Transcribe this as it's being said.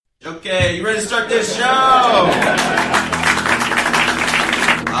Okay, you ready to start this show?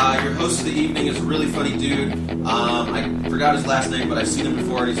 Your host of the evening is a really funny dude. I forgot his last name, but I've seen him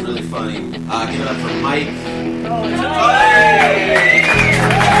before, and he's really funny. Give it up for Mike.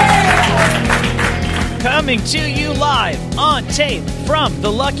 Coming to you live on tape from the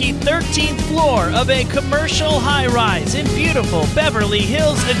lucky 13th floor of a commercial high-rise in beautiful Beverly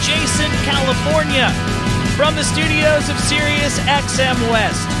Hills adjacent California. From the studios of Sirius XM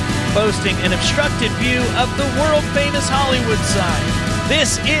West, boasting an obstructed view of the world-famous Hollywood sign.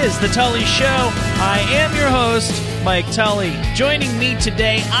 This is The Tully Show. I am your host, Mike Tully. Joining me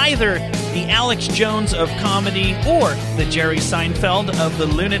today, either the Alex Jones of comedy or the Jerry Seinfeld of the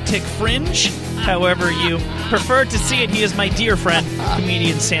lunatic fringe. However you prefer to see it, he is my dear friend,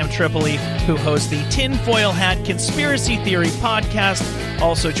 comedian Sam Tripoli, who hosts the Tinfoil Hat Conspiracy Theory podcast.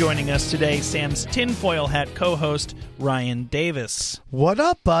 Also joining us today, Sam's Tinfoil Hat co-host, Ryan Davis. What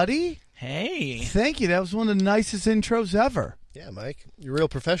up, buddy? Hey. Thank you. That was one of the nicest intros ever. Yeah, Mike, you're real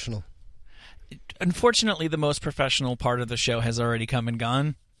professional. Unfortunately, the most professional part of the show has already come and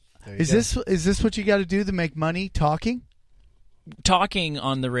gone. Is this what you got to do to make money, talking? Talking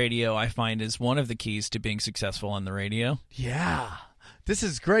on the radio, I find, is one of the keys to being successful on the radio. Yeah. This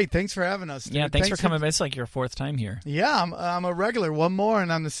is great. Thanks for having us, dude. Yeah, thanks for coming. It's like your fourth time here. Yeah, I'm a regular. One more,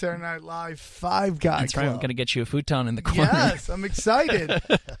 and I'm the Saturday Night Live 5 guy. That's right. Club. I'm going to get you a futon in the corner. Yes, I'm excited.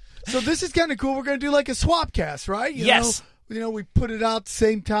 So this is kind of cool. We're going to do like a swap cast, right? Yes. You know, we put it out at the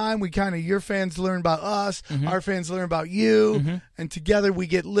same time. We kind of, your fans learn about us, our fans learn about you, and together we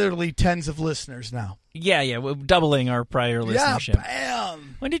get literally tens of listeners now. Yeah, we're doubling our prior listenership. Yeah,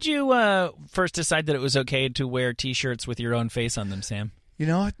 bam! When did you first decide that it was okay to wear T-shirts with your own face on them, Sam? You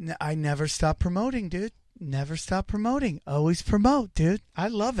know what? I never stop promoting, dude. Never stop promoting. Always promote, dude. I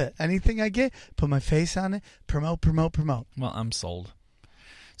love it. Anything I get, put my face on it, promote. Well, I'm sold.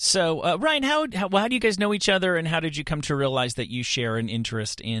 So, Ryan, how do you guys know each other, and how did you come to realize that you share an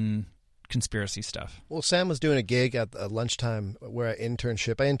interest in conspiracy stuff? Well, Sam was doing a gig at lunchtime where I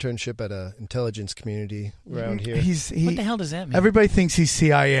internship at an intelligence community around here. What the hell does that mean? Everybody thinks he's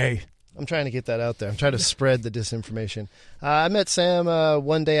CIA. I'm trying to get that out there. I'm trying to spread the disinformation. I met Sam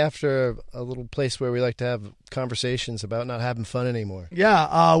one day after a little place where we like to have conversations about not having fun anymore.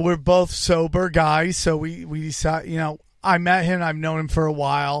 Yeah, we're both sober guys, so we decided, you know, I met him. I've known him for a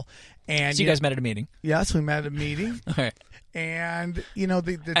while. And so you guys met at a meeting? Yes, we met at a meeting. All right. And, you know,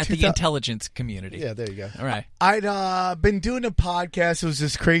 the intelligence community. Yeah, there you go. All right. I'd been doing a podcast. It was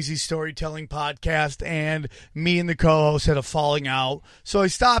this crazy storytelling podcast, and me and the co-host had a falling out. So I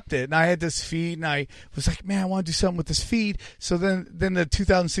stopped it, and I had this feed, and I was like, man, I want to do something with this feed. So then the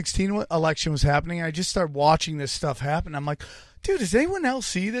 2016 election was happening, and I just started watching this stuff happen. I'm like, dude, does anyone else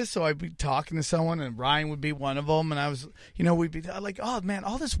see this? So I'd be talking to someone, and Ryan would be one of them, and I was, you know, we'd be like, oh, man,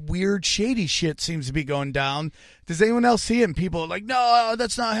 all this weird, shady shit seems to be going down. Does anyone else see it? And people are like, no,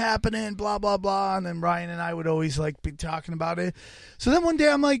 that's not happening, blah, blah, blah. And then Ryan and I would always, like, be talking about it. So then one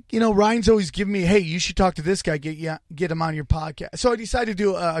day I'm like, you know, Ryan's always giving me, hey, you should talk to this guy, get him on your podcast. So I decided to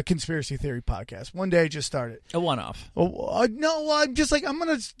do a conspiracy theory podcast. One day I just started. A one-off. No, I'm just like, I'm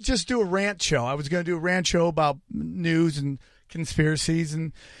going to just do a rant show. I was going to do a rant show about news and conspiracies,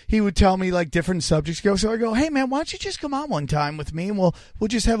 and he would tell me like different subjects go. So I go, hey man, why don't you just come on one time with me, and we'll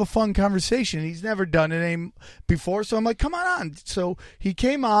just have a fun conversation. He's never done it before, so I'm like, come on. So he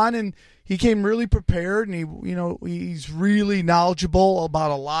came on, and he came really prepared, and he's really knowledgeable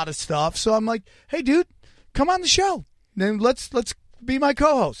about a lot of stuff. So I'm like, hey dude, come on the show. Then let's be my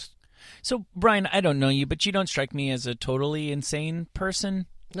co-host. So Brian, I don't know you, but you don't strike me as a totally insane person.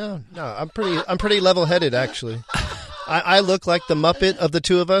 No, I'm pretty level-headed actually. I look like the Muppet of the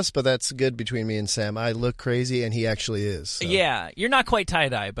two of us, but that's good between me and Sam. I look crazy, and he actually is. So. Yeah, you're not quite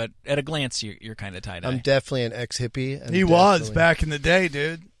tie-dye, but at a glance, you're kind of tie-dye. I'm definitely an ex-hippie. He was back in the day,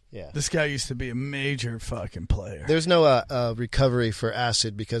 dude. Yeah. This guy used to be a major fucking player. There's no recovery for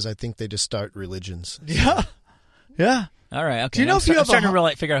acid because I think they just start religions. Yeah. Yeah. All right, okay. Do you know I'm starting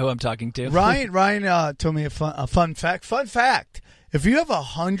to figure out who I'm talking to. Ryan told me a fun fact. Fun fact. If you have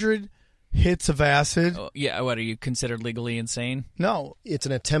 100 hits of acid. Oh, yeah, what, are you considered legally insane? No. It's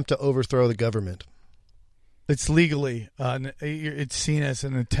an attempt to overthrow the government. It's legally, it's seen as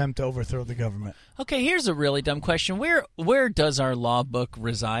an attempt to overthrow the government. Okay, here's a really dumb question. Where does our law book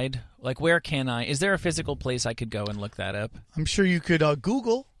reside? Like, where can is there a physical place I could go and look that up? I'm sure you could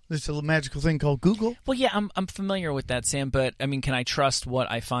Google. There's a magical thing called Google. Well, yeah, I'm familiar with that, Sam, but, I mean, can I trust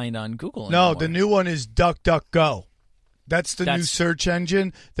what I find on Google No, anymore? the new one is DuckDuckGo. That's the new search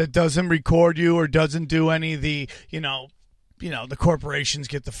engine that doesn't record you or doesn't do any of the, the corporations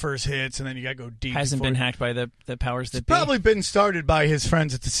get the first hits, and then you got to go deep. Hasn't been hacked by the powers that be. Probably been started by his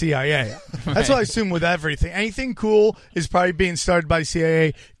friends at the CIA. That's what I assume with everything. Anything cool is probably being started by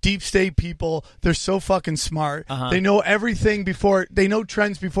CIA. Deep state people, they're so fucking smart. They know everything they know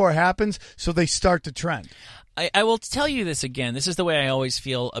trends before it happens, so they start the trend. I will tell you this again. This is the way I always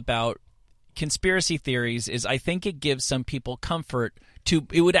feel about conspiracy theories. Is I think it gives some people comfort.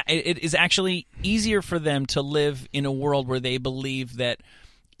 It is actually easier for them to live in a world where they believe that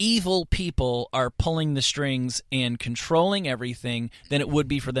evil people are pulling the strings and controlling everything than it would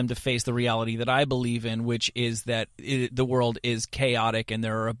be for them to face the reality that I believe in, which is that the world is chaotic and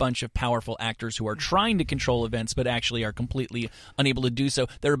there are a bunch of powerful actors who are trying to control events but actually are completely unable to do so.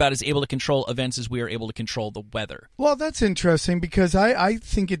 They're about as able to control events as we are able to control the weather. Well, that's interesting because I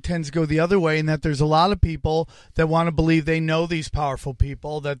think it tends to go the other way in that there's a lot of people that want to believe they know these powerful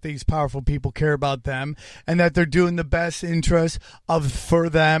people, that these powerful people care about them, and that they're doing the best interest for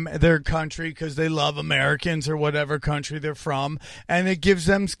them, their country, because they love Americans or whatever country they're from, and it gives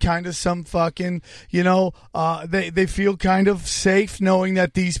them kind of some fucking, they feel kind of safe knowing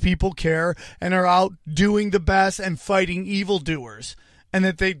that these people care and are out doing the best and fighting evildoers. And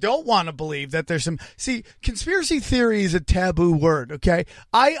that they don't want to believe that there's some... See, conspiracy theory is a taboo word, okay?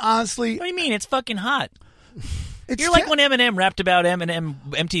 I honestly... What do you mean? It's fucking hot. You're like when Eminem rapped about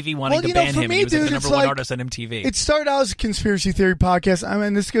MTV wanting to ban him, and he was the number one artist on MTV. It started out as a conspiracy theory podcast. I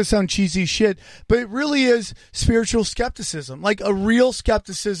mean, this is going to sound cheesy shit, but it really is spiritual skepticism, like a real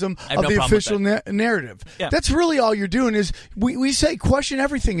skepticism of the official narrative. Yeah. That's really all you're doing is, we say question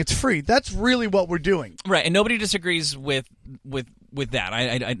everything, it's free. That's really what we're doing. Right, and nobody disagrees with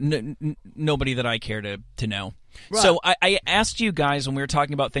that. Nobody that I care to know. Right. So I asked you guys when we were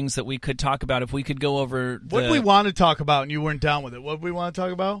talking about things that we could talk about if we could go over what do we want to talk about, and you weren't down with it. What do we want to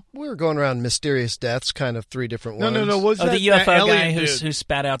talk about? We were going around mysterious deaths, kind of three different ones. No. Was the UFO guy who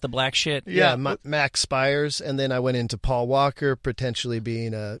spat out the black shit? Yeah, Max Spires, and then I went into Paul Walker potentially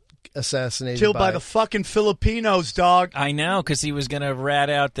being assassinated, killed by the fucking Filipinos, dog. I know, because he was going to rat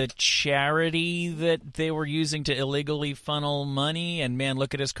out the charity that they were using to illegally funnel money. And man,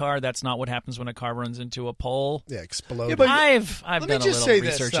 look at his car. That's not what happens when a car runs into a pole. Yeah, exploded. Yeah, but I've done a little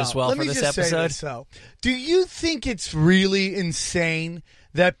research as well for this episode. Do you think it's really insane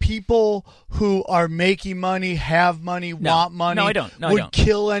that people who are making money, have money, want money, No, I don't. would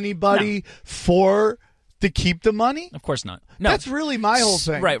kill anybody to keep the money? Of course not. No. That's really my whole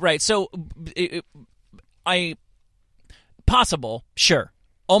thing. Right. So, possible, sure.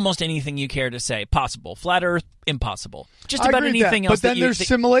 Almost anything you care to say, possible. Flat Earth, impossible. Just about anything else. But then there's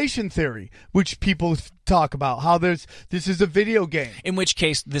simulation theory, which people talk about. How this is a video game. In which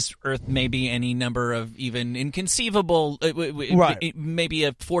case, this Earth may be any number of even inconceivable. Right. Maybe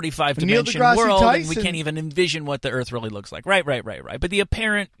a 45-dimension world, and we can't even envision what the Earth really looks like. Right. But the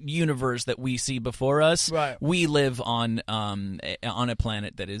apparent universe that we see before us, we live on a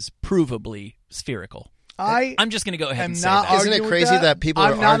planet that is provably spherical. I'm just going to go ahead and say that. Isn't it crazy that people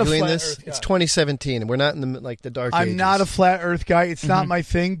are arguing this? It's 2017, and we're not in the dark ages. I'm not a flat Earth guy. It's not my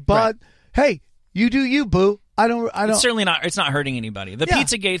thing. But hey, you do you, boo. I don't. It's certainly not. It's not hurting anybody. The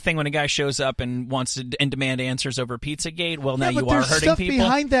Pizzagate thing, when a guy shows up and wants to demand answers over Pizzagate, well, now you are hurting people. There's stuff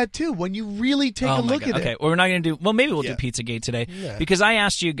behind that too. When you really take a look at it. Okay, well, we're not going to do. Well, maybe we'll do Pizzagate today because I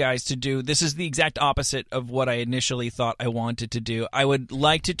asked you guys to do. This is the exact opposite of what I initially thought I wanted to do. I would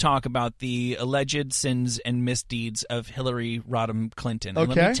like to talk about the alleged sins and misdeeds of Hillary Rodham Clinton. And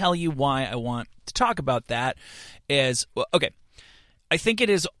let me tell you why I want to talk about that. I think it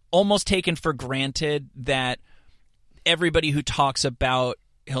is almost taken for granted that everybody who talks about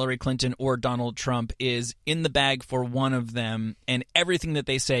Hillary Clinton or Donald Trump is in the bag for one of them, and everything that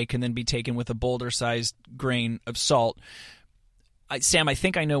they say can then be taken with a boulder-sized grain of salt. Sam, I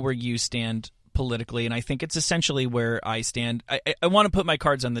think I know where you stand politically, and I think it's essentially where I stand. I want to put my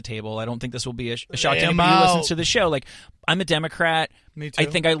cards on the table. I don't think this will be a shock to anybody who listens to the show. Like, I'm a Democrat. Me too. I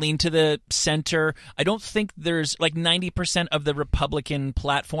think I lean to the center. I don't think there's 90% of the Republican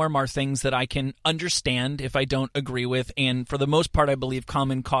platform are things that I can understand if I don't agree with, and for the most part, I believe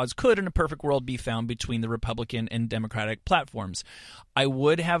common cause could, in a perfect world, be found between the Republican and Democratic platforms. I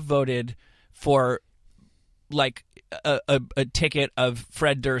would have voted for a ticket of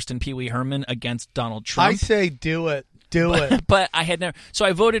Fred Durst and Pee Wee Herman against Donald Trump. I say do it. Do it. But I had never. So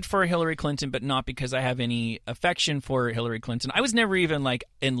I voted for Hillary Clinton, but not because I have any affection for Hillary Clinton. I was never even like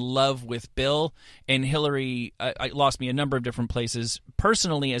in love with Bill, and Hillary I lost me a number of different places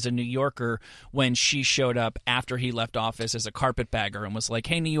personally as a New Yorker when she showed up after he left office as a carpetbagger and was like,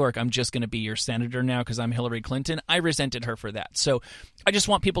 "Hey, New York, I'm just going to be your senator now because I'm Hillary Clinton." I resented her for that. So I just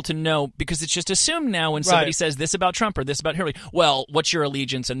want people to know, because it's just assumed now when somebody says this about Trump or this about Hillary, well, what's your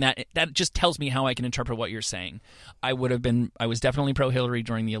allegiance? And that just tells me how I can interpret what you're saying. I was definitely pro-Hillary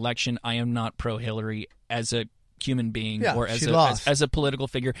during the election. I am not pro-Hillary as a human being or as a political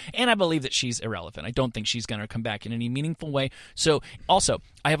figure, and I believe that she's irrelevant. I don't think she's going to come back in any meaningful way. So also,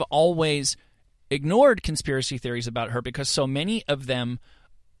 I have always ignored conspiracy theories about her because so many of them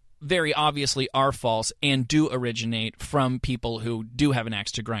very obviously are false and do originate from people who do have an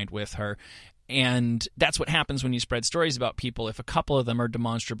axe to grind with her. And that's what happens when you spread stories about people. If a couple of them are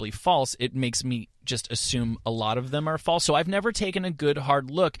demonstrably false, it makes me just assume a lot of them are false. So I've never taken a good hard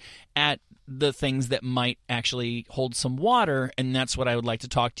look at the things that might actually hold some water, and that's what I would like to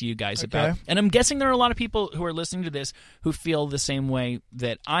talk to you guys about. And I'm guessing there are a lot of people who are listening to this who feel the same way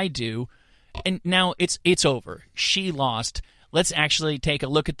that I do. And now it's over. She lost. Let's actually take a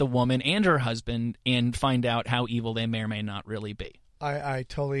look at the woman and her husband and find out how evil they may or may not really be. I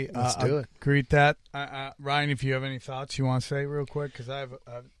totally agree with that. Ryan, if you have any thoughts you want to say real quick, because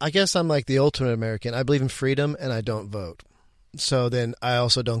I guess I'm like the ultimate American. I believe in freedom, and I don't vote. So then I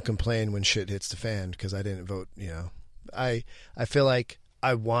also don't complain when shit hits the fan because I didn't vote. I feel like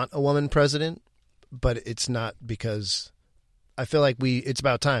I want a woman president, but it's not because I feel like it's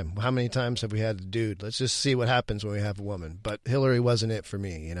about time. How many times have we had a dude? Let's just see what happens when we have a woman. But Hillary wasn't it for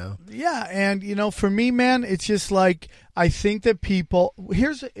me, Yeah, and, for me, man, it's just like I think that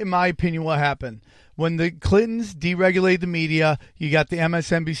here's, in my opinion, what happened. When the Clintons deregulated the media, you got the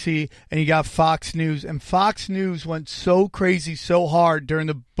MSNBC and you got Fox News. And Fox News went so crazy, so hard during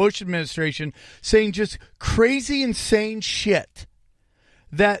the Bush administration, saying just crazy, insane shit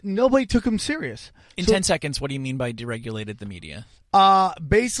that nobody took them serious. In 10 seconds, what do you mean by deregulated the media?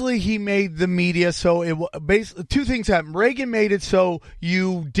 Basically, he made the media so two things happened. Reagan made it so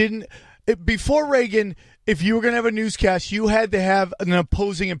you didn't. Before Reagan, if you were going to have a newscast, you had to have an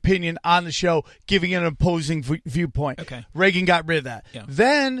opposing opinion on the show, giving an opposing viewpoint. Okay. Reagan got rid of that. Yeah.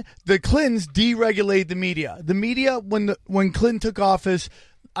 Then the Clintons deregulated the media. The media, when Clinton took office,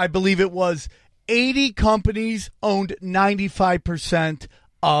 I believe it was 80 companies owned 95%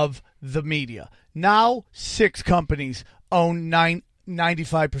 of the media. Now 6 companies own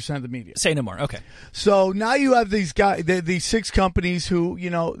 95% of the media. Say no more. Okay. So now you have these guys, these 6 companies who,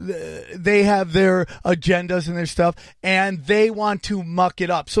 they have their agendas and their stuff, and they want to muck it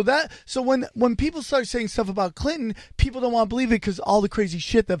up. So when people start saying stuff about Clinton, people don't want to believe it because all the crazy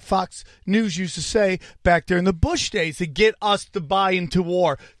shit that Fox News used to say back there in the Bush days to get us to buy into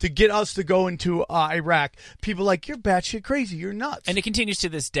war, to get us to go into Iraq. People are like, you're batshit crazy. You're nuts. And it continues to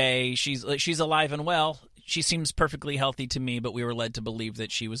this day. She's alive and well. She seems perfectly healthy to me, but we were led to believe that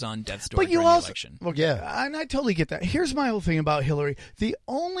she was on death's door during the election. Okay, yeah, and I totally get that. Here's my whole thing about Hillary. The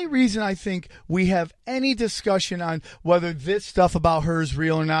only reason I think we have any discussion on whether this stuff about her is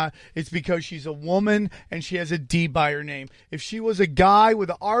real or not is because she's a woman and she has a D by her name. If she was a guy with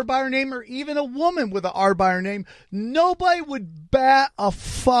an R by her name or even a woman with an R by her name, nobody would bat a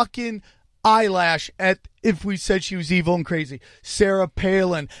fucking eyelash at if we said she was evil and crazy. Sarah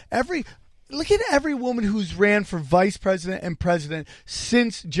Palin, look at every woman who's ran for vice president and president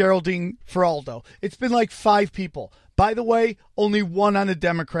since Geraldine Feraldo. It's been like 5 people. By the way, only 1 on the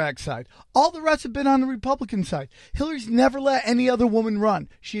Democratic side. All the rest have been on the Republican side. Hillary's never let any other woman run.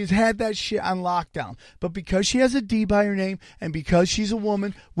 She has had that shit on lockdown. But because she has a D by her name and because she's a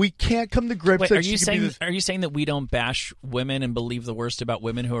woman, we can't come to grips that she can be this. Are you saying that we don't bash women and believe the worst about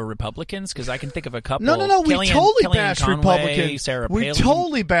women who are Republicans? Because I can think of a couple. No. We totally bash Conway, Republicans. Sarah we Palin.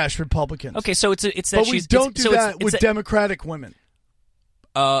 Totally bash Republicans. Okay, so it's that but she's. We don't do that with Democratic women.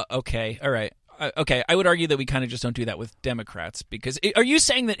 Okay, all right. Okay, I would argue that we kind of just don't do that with Democrats because are you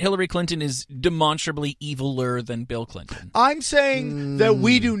saying that Hillary Clinton is demonstrably eviler than Bill Clinton? I'm saying that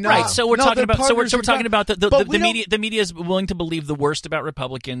we do not. Right. So we're talking about the media is willing to believe the worst about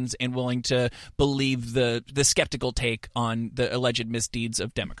Republicans and willing to believe the skeptical take on the alleged misdeeds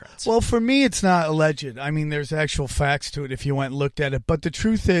of Democrats. Well, for me, it's not alleged. I mean, there's actual facts to it if you went and looked at it. But the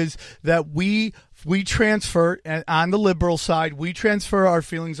truth is that we transfer, on the liberal side, we transfer our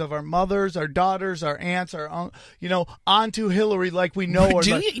feelings of our mothers, our daughters, our aunts, onto Hillary like we know her.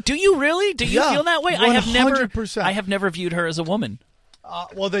 Do you really? Do you feel that way? 100%. I have never viewed her as a woman.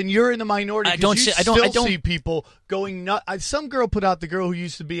 Well, then you're in the minority. I don't see people going nuts. Some girl put out the girl who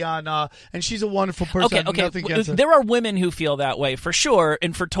used to be on, and she's a wonderful person. Okay. Nothing against her. There are women who feel that way for sure,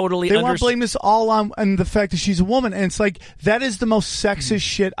 and for totally. They want to blame this all on the fact that she's a woman, and it's like that is the most sexist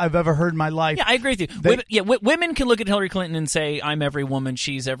shit I've ever heard in my life. Yeah, I agree with you. Women can look at Hillary Clinton and say, "I'm every woman,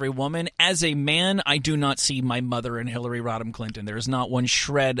 she's every woman." As a man, I do not see my mother and Hillary Rodham Clinton. There is not one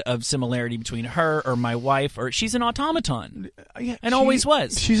shred of similarity between her or my wife, or she's an automaton, and always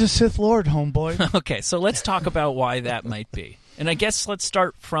was. She's a Sith Lord, homeboy. Okay, so let's talk about why that might be. And I guess let's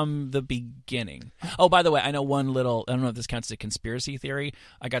start from the beginning. Oh, by the way, I know I don't know if this counts as a conspiracy theory.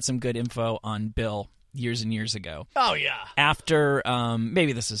 I got some good info on Bill years and years ago. Oh, yeah. After,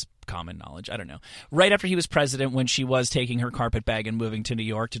 maybe this is common knowledge, I don't know. Right after he was president, when she was taking her carpet bag and moving to New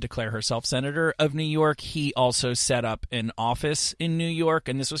York to declare herself senator of New York, he also set up an office in New York,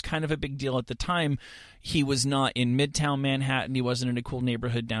 and this was kind of a big deal at the time. He was not in Midtown Manhattan. He wasn't in a cool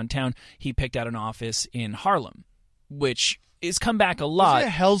neighborhood downtown. He picked out an office in Harlem, which is come back a lot. Was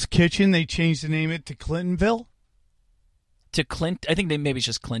it Hell's Kitchen? They changed the name it to Clintonville? To Clint, I think maybe it's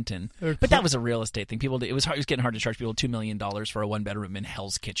just Clinton, but that was a real estate thing. It was getting hard to charge people $2 million for a 1-bedroom in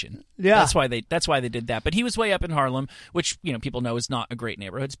Hell's Kitchen. Yeah, that's why they did that. But he was way up in Harlem, which people know is not a great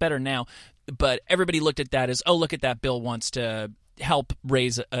neighborhood. It's better now, but everybody looked at that as, oh, look at that, Bill wants to help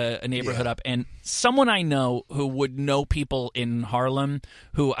raise a neighborhood up. And someone I know who would know people in Harlem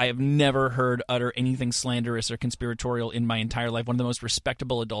who I have never heard utter anything slanderous or conspiratorial in my entire life, one of the most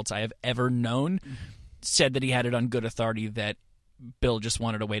respectable adults I have ever known. Said that he had it on good authority that Bill just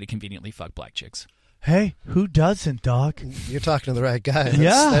wanted a way to conveniently fuck black chicks. Hey, who doesn't, dog? You're talking to the right guy.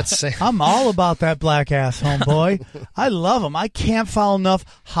 That's I'm all about that black ass, homeboy. I love them. I can't follow enough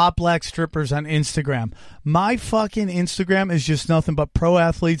hot black strippers on Instagram. My fucking Instagram is just nothing but pro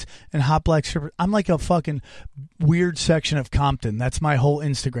athletes and hot black strippers. I'm like a fucking weird section of Compton. That's my whole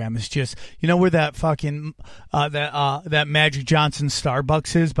Instagram. It's just, where that fucking that Magic Johnson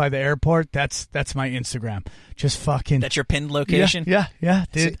Starbucks is by the airport. That's my Instagram. Just fucking. That's your pinned location. Yeah,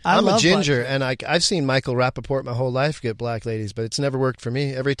 dude. See, I'm a ginger, and I've seen Michael Rappaport my whole life get black ladies, but it's never worked for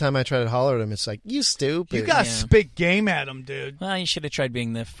me. Every time I try to holler at him, it's like, you stupid. You got to spit game at him, dude. Well, you should have tried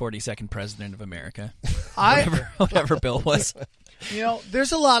being the 42nd president of America. Whatever Bill was.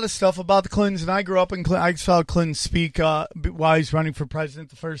 There's a lot of stuff about the Clintons, and I grew up in Clinton. I saw Clinton speak while he's running for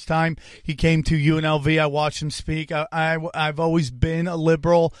president the first time. He came to UNLV. I watched him speak. I've always been a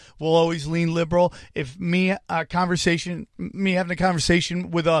liberal. Will always lean liberal. If me having a conversation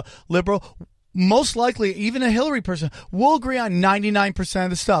with a liberal, most likely even a Hillary person, will agree on 99% of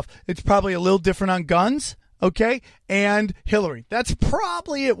the stuff. It's probably a little different on guns. Okay, and Hillary. That's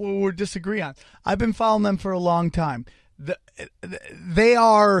probably it we'll disagree on. I've been following them for a long time. They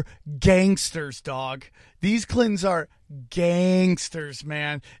are gangsters, dog. These Clintons are gangsters,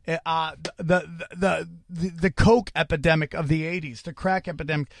 man. The coke epidemic of the 80s, the crack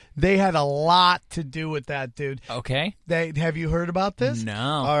epidemic, they had a lot to do with that, dude. Okay. Have you heard about this? No.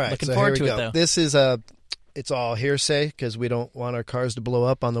 All right, looking so forward here we to go. it, though. This is it's all hearsay because we don't want our cars to blow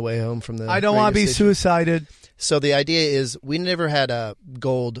up on the way home from the I don't want to be station. suicided. So the idea is we never had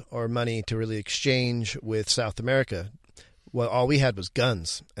gold or money to really exchange with South America. Well, all we had was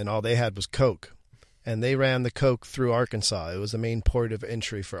guns, and all they had was coke. And they ran the coke through Arkansas. It was the main port of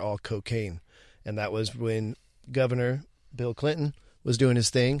entry for all cocaine. And that was when Governor Bill Clinton was doing his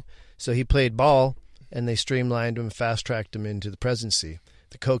thing. So he played ball, and they streamlined him and fast-tracked him into the presidency.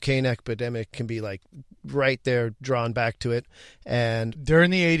 The cocaine epidemic can be like right there, drawn back to it. And during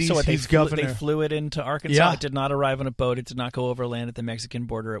the 80s, so he's governor. They flew it into Arkansas. Yeah. It did not arrive on a boat. It did not go over land at the Mexican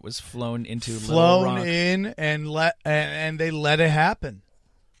border. It was flown into Little Rock. In and they let it happen.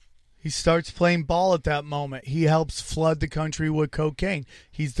 He starts playing ball at that moment. He helps flood the country with cocaine.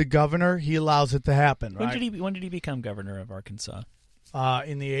 He's the governor. He allows it to happen. Right? When did he become governor of Arkansas?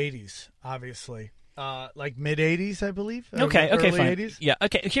 In the 80s, obviously. Like mid-80s, I believe. Okay, early fine. 80s. Yeah,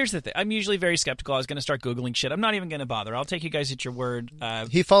 okay, here's the thing. I'm usually very skeptical. I was going to start Googling shit. I'm not even going to bother. I'll take you guys at your word.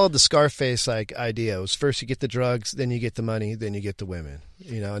 He followed the Scarface idea. It was first you get the drugs, then you get the money, then you get the women.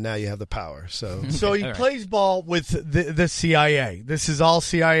 And now you have the power. So he plays ball with the CIA. This is all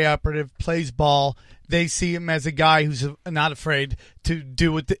CIA operative, plays ball. They see him as a guy who's not afraid to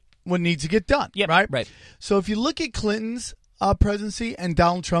do what needs to get done. Yep, right. So if you look at Clinton's presidency and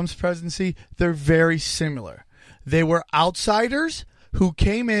Donald Trump's presidency, they're very similar. They were outsiders who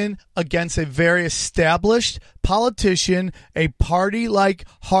came in against a very established politician, a party-like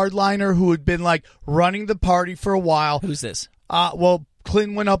hardliner who had been running the party for a while. Who's this? Well,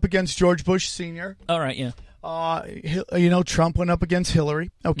 Clinton went up against George Bush Sr. All right, yeah. Trump went up against Hillary.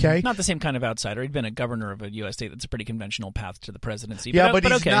 Okay, not the same kind of outsider. He'd been a governor of a U.S. state that's a pretty conventional path to the presidency. Yeah, but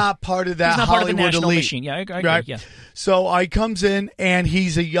he's okay. not part of that he's not Hollywood part of the national elite. Machine. Yeah, I agree. Right? Yeah. So I comes in, and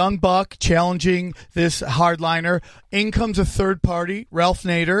he's a young buck challenging this hardliner. In comes a third party, Ralph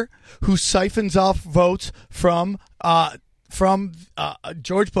Nader, who siphons off votes from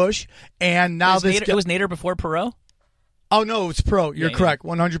George Bush, and now it was Nader before Perot? Oh, no, it's Perot. You're correct.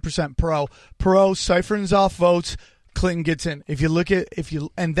 100% Perot. Perot siphons off votes. Clinton gets in.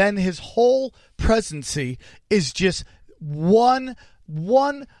 And then his whole presidency is just one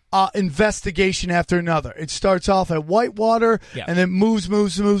investigation after another. It starts off at Whitewater, and then moves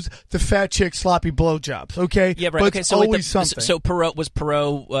to fat chick sloppy blowjobs. Okay, yeah, right. But okay, it's so always something. So Perot was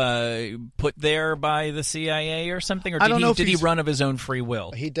put there by the CIA or something, or did he run of his own free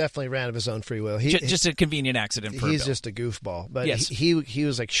will? He definitely ran of his own free will. Just a convenient accident. He's just a goofball, but yes. he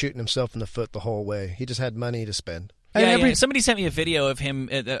was like shooting himself in the foot the whole way. He just had money to spend. Yeah. Somebody sent me a video of him,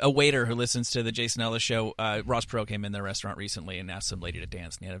 a waiter who listens to the Jason Ellis show. Ross Perot came in their restaurant recently and asked some lady to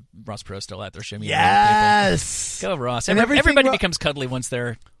dance. And he had Ross Perot still out there showing me. Yes! Go Ross. And everybody becomes cuddly once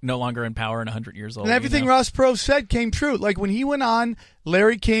they're no longer in power and 100 years old. And everything Ross Perot said came true. Like when he went on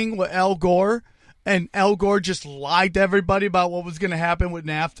Larry King with Al Gore, and Al Gore just lied to everybody about what was going to happen with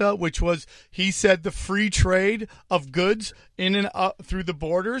NAFTA, which was, he said, the free trade of goods in and through the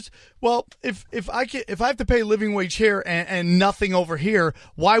borders. Well, if I have to pay living wage here and nothing over here,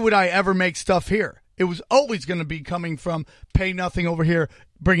 why would I ever make stuff here? It was always going to be coming from pay nothing over here,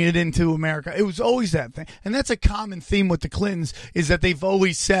 bringing it into America. It was always that thing. And that's a common theme with the Clintons, is that they've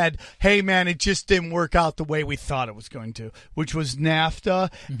always said, hey, man, it just didn't work out the way we thought it was going to, which was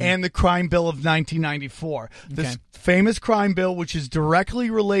NAFTA and the crime bill of 1994. This famous crime bill, which is directly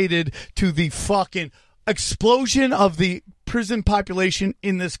related to the fucking explosion of the prison population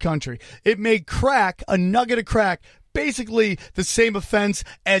in this country. It made crack, a nugget of crack, basically the same offense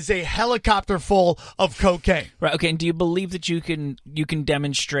as a helicopter full of cocaine. Right. Okay. And do you believe that you can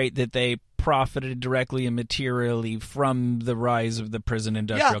demonstrate that they profited directly and materially from the rise of the prison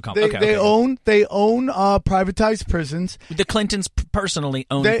industrial complex? They own privatized prisons. The Clintons personally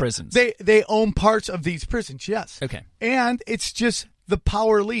own prisons. They own parts of these prisons. Yes. Okay. And it's just the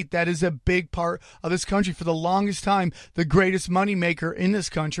power elite that is a big part of this country. For the longest time, the greatest moneymaker in this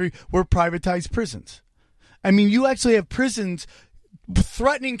country were privatized prisons. I mean, you actually have prisons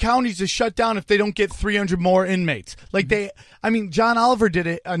threatening counties to shut down if they don't get 300 more inmates. John Oliver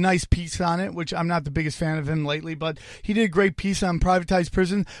did a nice piece on it, which I'm not the biggest fan of him lately, but he did a great piece on privatized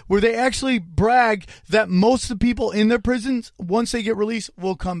prisons where they actually brag that most of the people in their prisons, once they get released,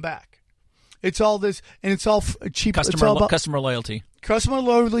 will come back. It's all this, and it's all cheap. Customer loyalty. Customer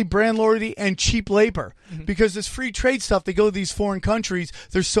loyalty, brand loyalty, and cheap labor. Because this free trade stuff, they go to these foreign countries,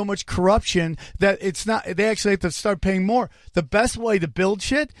 there's so much corruption that it's not, they actually have to start paying more. The best way to build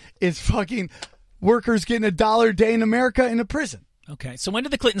shit is fucking workers getting $1 a day in America in a prison. Okay, so when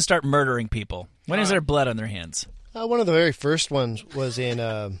did the Clintons start murdering people? When is there blood on their hands? One of the very first ones was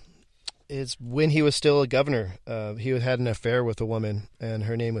is when he was still a governor. He had an affair with a woman, and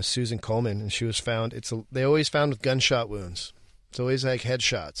her name was Susan Coleman, and she was found. They always found with gunshot wounds. It's always like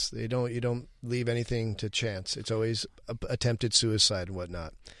headshots. You don't leave anything to chance. It's always attempted suicide and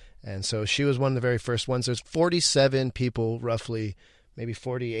whatnot. And so she was one of the very first ones. There's 47 people, roughly, maybe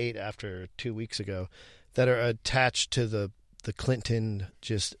 48 after 2 weeks ago, that are attached to the Clinton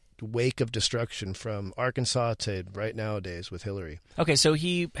just wake of destruction from Arkansas to right nowadays with Hillary. Okay, so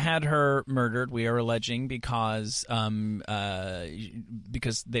he had her murdered, we are alleging, because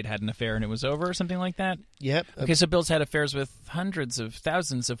they'd had an affair and it was over or something like that? Yep. Okay, so Bill's had affairs with hundreds of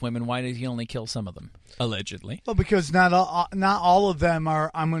thousands of women. Why did he only kill some of them, allegedly? Well, because not all of them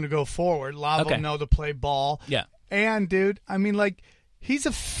are, I'm going to go forward. A lot of them know to play ball. Yeah. And, dude, I mean, he's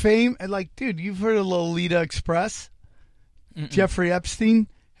a dude, you've heard of Lolita Express? Mm-mm. Jeffrey Epstein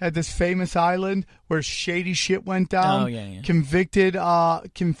had this famous island where shady shit went down. Oh, yeah. Convicted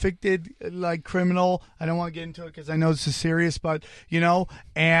criminal. I don't want to get into it because I know this is serious, but,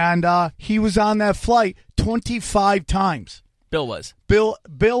 and he was on that flight 25 times. Bill was. Bill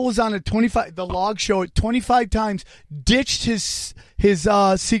was on it 25. The logs show it 25 times. Ditched his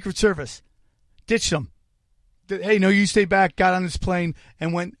Secret Service. Ditched him. Hey, no, you stay back. Got on this plane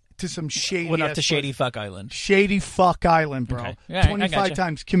and went to some shady. Went up to Shady Fuck Island. Shady Fuck Island, bro. Okay. Yeah, 25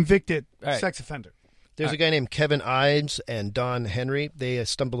 times. Convicted sex offender. There's a guy named Kevin Ives and Don Henry. They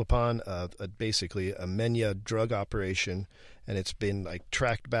stumbled upon basically a Menia drug operation, and it's been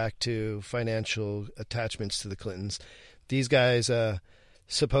tracked back to financial attachments to the Clintons. These guys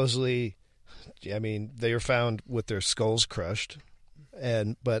supposedly, they were found with their skulls crushed,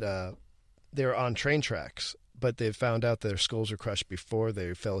 but they were on train tracks, but they found out their skulls were crushed before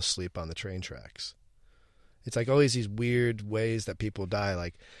they fell asleep on the train tracks. It's like always these weird ways that people die,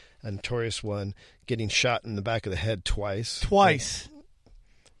 like a notorious one getting shot in the back of the head twice.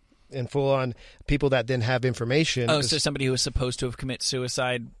 And full on people that didn't have information. Oh, so somebody who was supposed to have committed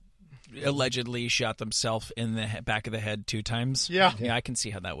suicide allegedly shot themselves in the back of the head 2 times? Yeah. Yeah, I can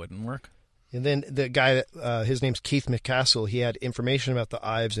see how that wouldn't work. And then the guy, his name's Keith McCaskill, he had information about the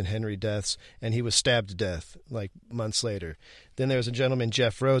Ives and Henry deaths, and he was stabbed to death like months later. Then there was a gentleman,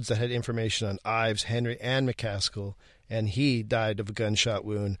 Jeff Rhodes, that had information on Ives, Henry, and McCaskill, and he died of a gunshot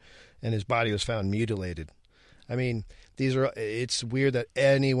wound, and his body was found mutilated. I mean, it's weird that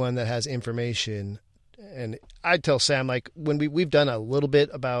anyone that has information, and I'd tell Sam, like, when we've done a little bit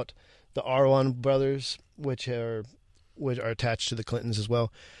about the Arwan brothers, which are attached to the Clintons as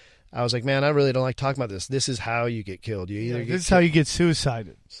well. I was like, man, I really don't like talking about this. This is how you get killed. This is how you get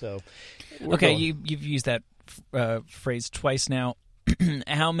suicided. So, okay, you've used that phrase twice now.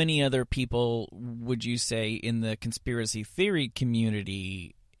 How many other people would you say in the conspiracy theory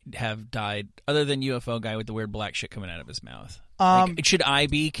community have died, other than UFO guy with the weird black shit coming out of his mouth? Should I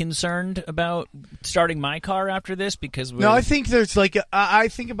be concerned about starting my car after this? Because no, I think there's like I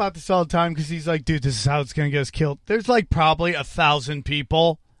think about this all the time because he's like, dude, this is how it's gonna get us killed. There's like probably 1,000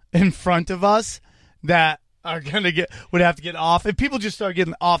 people in front of us that are would have to get off. If people just start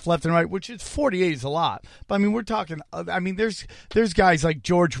getting off left and right, which is 48 is a lot. But I mean, we're talking. I mean, there's guys like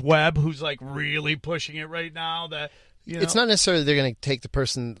George Webb who's like really pushing it right now. That it's not necessarily they're going to take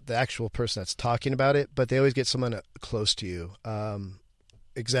the actual person that's talking about it, but they always get someone close to you.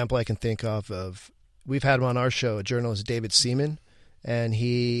 Example I can think of we've had him on our show, a journalist, David Seaman, and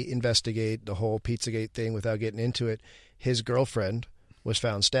he investigated the whole Pizzagate thing without getting into it. His girlfriend was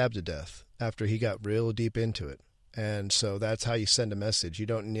found stabbed to death after he got real deep into it. And so that's how you send a message. You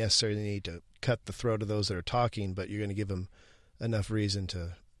don't necessarily need to cut the throat of those that are talking, but you're going to give them enough reason to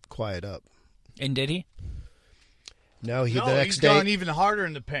quiet up. And did he? No, the he's next day, gone even harder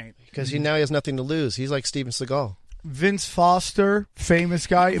in the paint. Because now he has nothing to lose. He's like Steven Seagal. Vince Foster, famous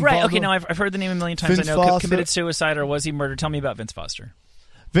guy. Right, okay, now I've heard the name a million times. Vince I know Foster. Committed suicide, or was he murdered? Tell me about Vince Foster.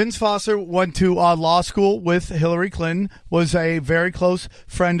 Vince Foster went to law school with Hillary Clinton, was a very close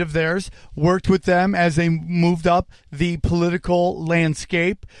friend of theirs, worked with them as they moved up the political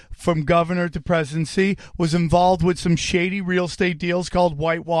landscape from governor to presidency, was involved with some shady real estate deals called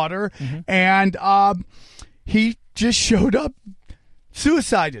Whitewater, and he just showed up,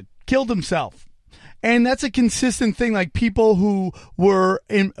 suicided, killed himself. And that's a consistent thing, like people who were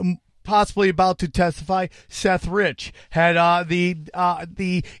possibly about to testify. Seth Rich had the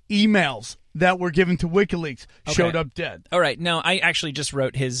emails that were given to WikiLeaks showed up dead. All right. Now, I actually just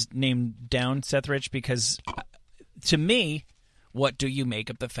wrote his name down, Seth Rich, because to me, what do you make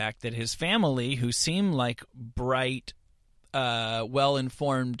of the fact that his family, who seem like bright,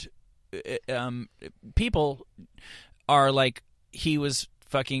 well-informed people, are like, he was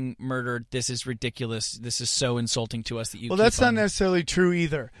fucking murdered. This is ridiculous. This is so insulting to us that you. Well, that's not necessarily true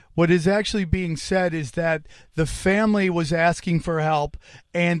either. What is actually being said is that the family was asking for help,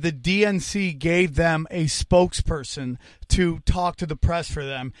 and the DNC gave them a spokesperson to talk to the press for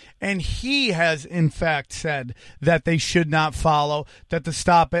them, and he has in fact said that they should not follow, that to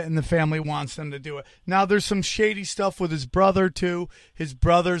stop it, and the family wants them to do it. Now, there's some shady stuff with his brother too. His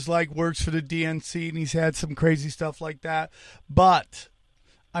brother's like works for the DNC, and he's had some crazy stuff like that, but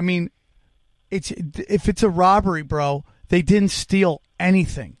I mean, if it's a robbery, bro, they didn't steal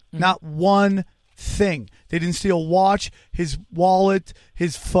anything. Not one thing. They didn't steal a watch, his wallet,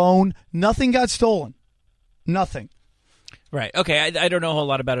 his phone. Nothing got stolen. Nothing. Right. Okay. I don't know a whole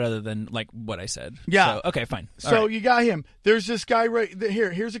lot about it other than like what I said. Yeah. So, okay. Fine. So you got him. There's this guy right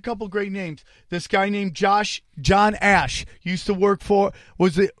here. Here's a couple great names. This guy named John Ash used to worked for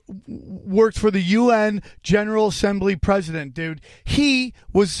the UN General Assembly president. Dude, he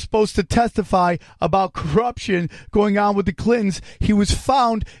was supposed to testify about corruption going on with the Clintons. He was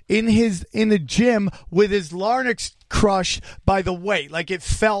found in the gym with his larynx crushed by the weight. Like it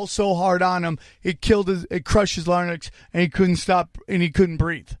fell so hard on him, it crushed his larynx, and he couldn't stop, and he couldn't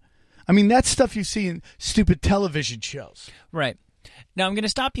breathe. I mean, that's stuff you see in stupid television shows. Right. Now, I'm going to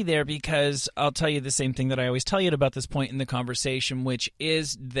stop you there because I'll tell you the same thing that I always tell you at about this point in the conversation, which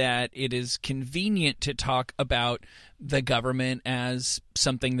is that it is convenient to talk about the government as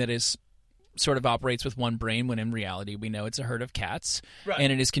something that is sort of operates with one brain, when in reality we know it's a herd of cats. Right.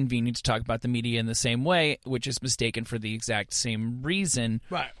 And it is convenient to talk about the media in the same way, which is mistaken for the exact same reason.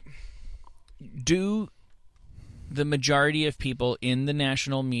 Right. the majority of people in the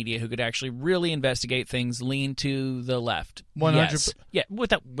national media who could actually really investigate things lean to the left. 100%. Yes. Yeah,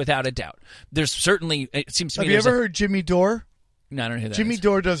 without a doubt. There's certainly, it seems to me. Have you ever heard Jimmy Dore? No, I don't know who that Jimmy is.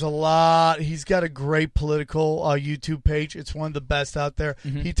 Dore does a lot. He's got a great political YouTube page. It's one of the best out there.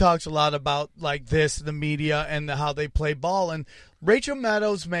 Mm-hmm. He talks a lot about like this, the media, and how they play ball. And Rachel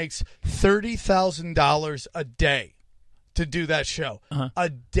Maddow makes $30,000 a day to do that show. A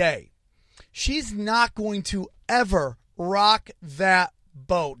day. She's not going to ever rock that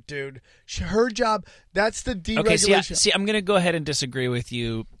boat, dude. Her job, that's the deregulation. Okay, see, I'm going to go ahead and disagree with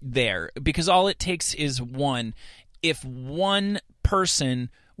you there, because all it takes is one. If one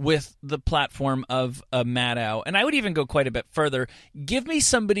person with the platform of a Maddow, and I would even go quite a bit further, give me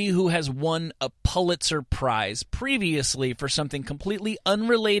somebody who has won a Pulitzer Prize previously for something completely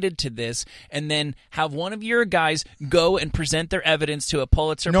unrelated to this, and then have one of your guys go and present their evidence to a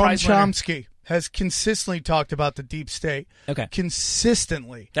Pulitzer Prize winner. Noam Chomsky has consistently talked about the deep state. Okay.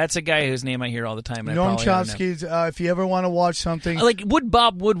 Consistently. That's a guy whose name I hear all the time. And Noam Chomsky, if you ever want to watch something. Like, would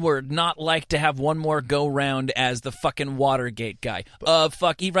Bob Woodward not like to have one more go-round as the fucking Watergate guy?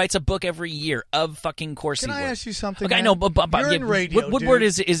 He writes a book every year. Of fucking course he would. Can I ask you something? Okay, man? I know, but You're in radio, Woodward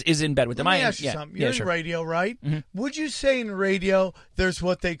dude. is in bed with him. Let me ask you something. You're in radio, right? Mm-hmm. Would you say in radio there's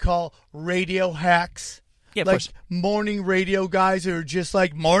what they call radio hacks? Yeah, of like course. morning radio guys who are just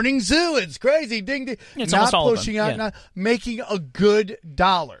like morning zoo. It's crazy, ding ding. It's not almost all of pushing them, out, yeah. not making a good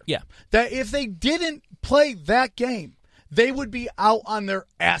dollar. Yeah. That if they didn't play that game, they would be out on their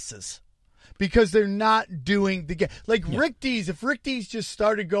asses because they're not doing the game. Like Rick Dees, if Rick Dees just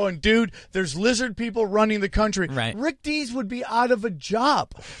started going, dude, there's lizard people running the country. Right. Rick Dees would be out of a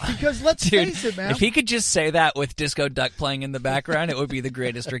job because let's Dude, face it, man. if he could just say that with Disco Duck playing in the background, it would be the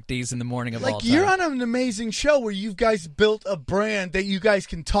greatest Rick Dees in the morning of all Like, time. you're on an amazing show where you guys built a brand that you guys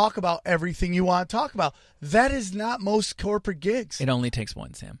can talk about everything you want to talk about. That is not most corporate gigs. It only takes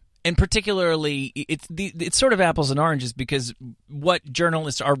one, Sam. And particularly, it's sort of apples and oranges, because what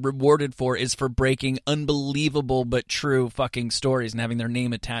journalists are rewarded for is for breaking unbelievable but true fucking stories and having their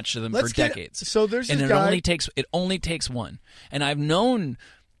name attached to them for decades. So there's and this it guy. only takes one. And I've known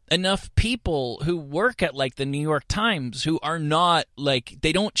enough people who work at like the New York Times who are not like,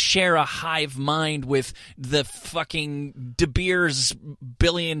 they don't share a hive mind with the fucking De Beers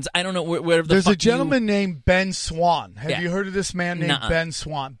billions. I don't know whatever the There's fuck a gentleman named Ben Swan. Have Yeah. you heard of this man named Nuh-uh. Ben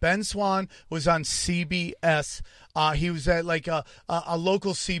Swan? Ben Swan was on CBS. He was at like a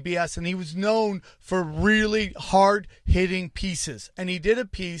local CBS, and he was known for really hard-hitting pieces. And he did a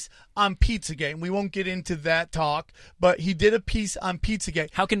piece on Pizzagate. We won't get into that talk, but he did a piece on Pizzagate.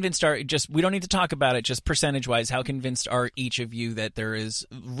 How convinced are we don't need to talk about it, just percentage-wise, how convinced are each of you that there is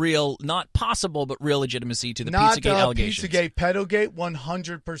real, not possible, but real legitimacy to the Not Pizzagate allegations? Pizzagate, Pedogate,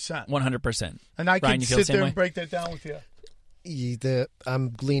 100%. 100%. And I Ryan, can you feel the sit same there way? and break that down with you.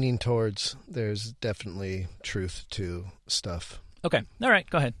 I'm leaning towards there's definitely truth to stuff. Okay. All right.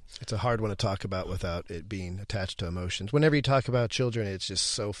 Go ahead. It's a hard one to talk about without it being attached to emotions. Whenever you talk about children, it's just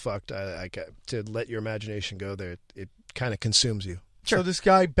so fucked. I got to let your imagination go there. It kind of consumes you. Sure. So this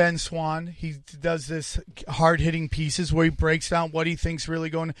guy, Ben Swan, he does this hard-hitting pieces where he breaks down what he thinks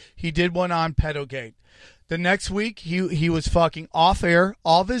really going on. He did one on Pedogate. The next week, he was fucking off air.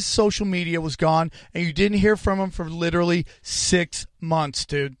 All of his social media was gone, and you didn't hear from him for literally 6 months,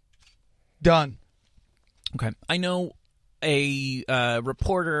 dude. Done. Okay. I know a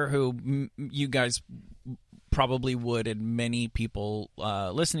reporter who you guys probably would, and many people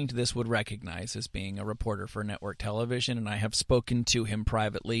listening to this would recognize as being a reporter for network television, and I have spoken to him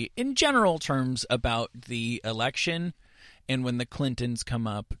privately in general terms about the election, and when the Clintons come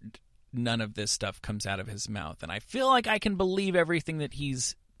up, none of this stuff comes out of his mouth, and I feel like I can believe everything that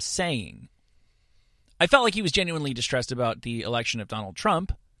he's saying. I felt like he was genuinely distressed about the election of Donald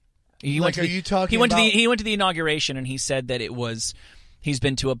Trump. He went to the inauguration, and he said that it was, he's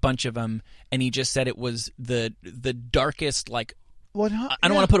been to a bunch of them, and he just said it was the darkest, like, What? I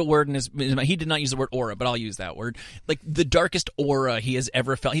don't want to put a word in his mouth. He did not use the word aura, but I'll use that word. Like, the darkest aura he has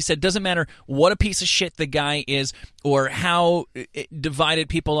ever felt. He said, doesn't matter what a piece of shit the guy is or how divided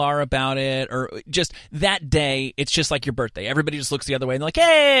people are about it, or just that day, it's just like your birthday. Everybody just looks the other way and they're like,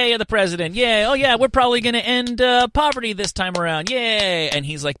 hey, the president, yeah, oh yeah, we're probably going to end poverty this time around, yay. And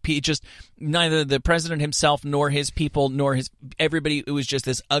he's like, just neither the president himself nor his people nor everybody, it was just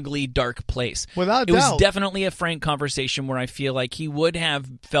this ugly, dark place. Without doubt. It was doubt. definitely a frank conversation where I feel like he would have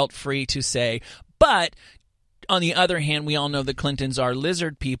felt free to say, but on the other hand, we all know the Clintons are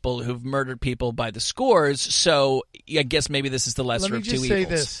lizard people who've murdered people by the scores, so I guess maybe this is the lesser of two evils. Let me just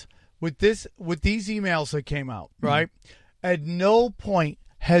say this. With these emails that came out, right? At no point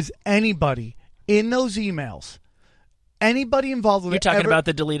has anybody in those emails anybody involved with You're it talking ever, about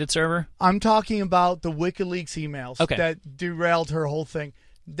the deleted server? I'm talking about the WikiLeaks emails that derailed her whole thing.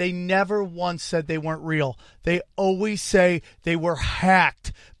 They never once said they weren't real. They always say they were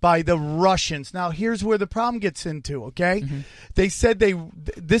hacked by the Russians. Now, here's where the problem gets into, okay? Mm-hmm. They said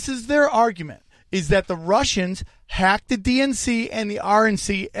this is their argument, is that the Russians hacked the DNC and the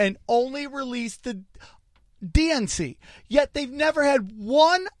RNC and only released the DNC. Yet they've never had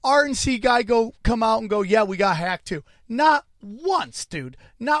one RNC guy come out and go, yeah, we got hacked too. Not once, dude.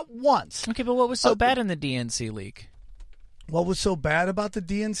 Not once. Okay, but what was so bad in the DNC leak? What was so bad about the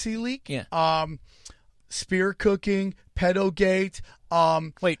DNC leak? Yeah. Spear cooking, pedogate.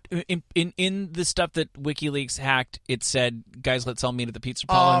 Wait, in the stuff that WikiLeaks hacked, it said, guys, let's all meet at the pizza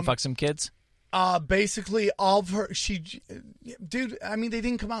parlor and fuck some kids? Basically, all of her, dude, I mean, they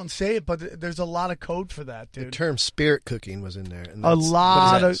didn't come out and say it, but there's a lot of code for that, dude. The term spirit cooking was in there. And A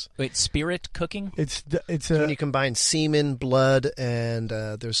lot of. Wait, spirit cooking? It's when you combine semen, blood, and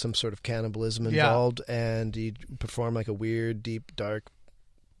there's some sort of cannibalism involved, and you perform like a weird, deep, dark,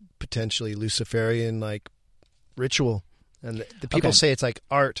 potentially Luciferian like ritual, and the people say it's like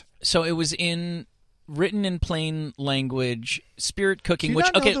art. So it was written in plain language, spirit cooking. Do you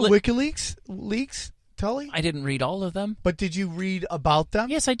not know the WikiLeaks leaks, Tully? I didn't read all of them. But did you read about them?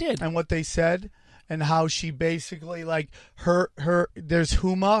 Yes, I did. And what they said, and how she basically like her. There's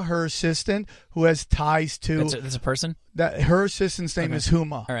Huma, her assistant, who has ties to. That's a person. That her assistant's name is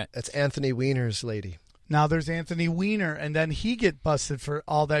Huma. All right, that's Anthony Weiner's lady. Now there's Anthony Weiner, and then he get busted for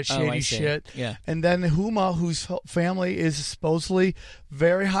all that shady shit. Yeah. And then Huma, whose family is supposedly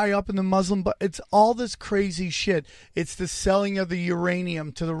very high up in the Muslim, but it's all this crazy shit. It's the selling of the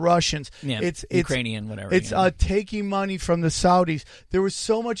uranium to the Russians. Yeah. It's Ukrainian, whatever. It's taking money from the Saudis. There was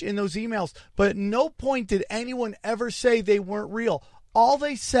so much in those emails, but at no point did anyone ever say they weren't real. All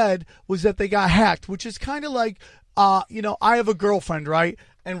they said was that they got hacked, which is kind of like, I have a girlfriend, right?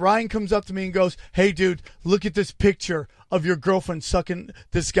 And Ryan comes up to me and goes, hey, dude, look at this picture of your girlfriend sucking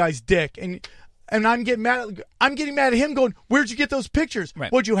this guy's dick. And I'm getting mad. I'm getting mad at him going, where'd you get those pictures?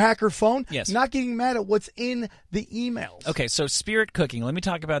 Right. What'd you hack her phone? Yes. Not getting mad at what's in the emails. Okay, so spirit cooking. Let me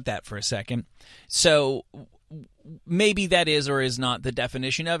talk about that for a second. So maybe that is or is not the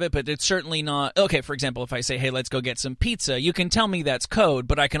definition of it, but it's certainly not. Okay, for example, if I say, hey, let's go get some pizza, you can tell me that's code,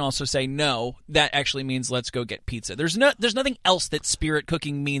 but I can also say, no, that actually means let's go get pizza. There's nothing else that spirit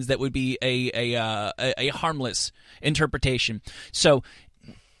cooking means that would be a harmless interpretation. So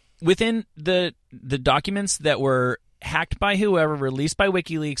within the documents that were hacked by whoever, released by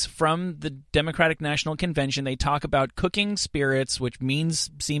WikiLeaks from the Democratic National Convention, they talk about cooking spirits, which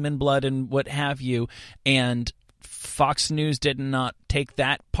means semen, blood, and what have you, and Fox News did not take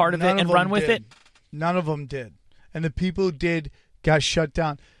that part of it and run with it? None of them did. And the people who did got shut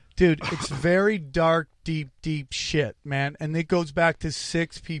down. Dude, it's very dark, deep shit, man. And it goes back to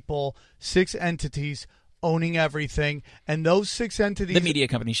 6 people, 6 entities owning everything. And those 6 entities... The media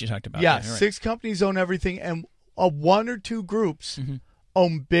companies you talked about. Yeah, right. 6 companies own everything, and 1 or 2 groups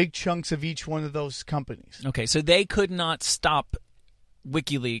own big chunks of each one of those companies. Okay, so they could not stop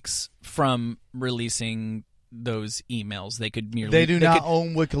WikiLeaks from releasing those emails. They could merely... They do not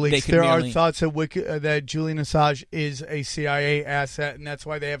own WikiLeaks. There are merely... thoughts that Julian Assange is a CIA asset, and that's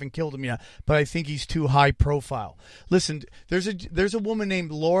why they haven't killed him yet. But I think he's too high profile. Listen, there's a woman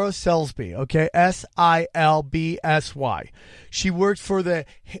named Laura Silsby, okay? Silbsy. She worked for the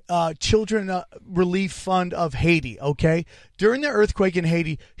Children Relief Fund of Haiti, okay? During the earthquake in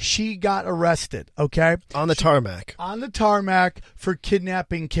Haiti, she got arrested, okay? On the tarmac. On the tarmac for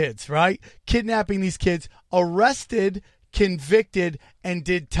kidnapping kids, right? Kidnapping these kids, arrested, convicted, and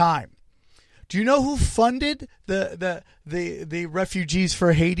did time. Do you know who funded the Refugees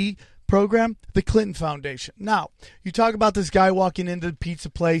for Haiti program? The Clinton Foundation. Now, you talk about this guy walking into the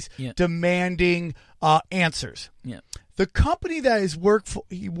pizza place demanding answers. Yeah. The company that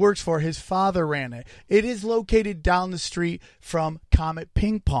he works for, his father ran it. It is located down the street from Comet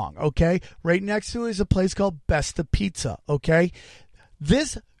Ping Pong, okay? Right next to it is a place called Besta Pizza, okay?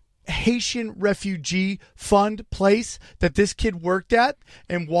 This Haitian refugee fund place that this kid worked at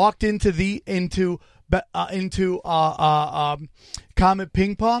and walked into Comet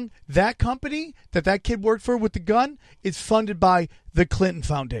Ping Pong, that company that kid worked for with the gun is funded by the Clinton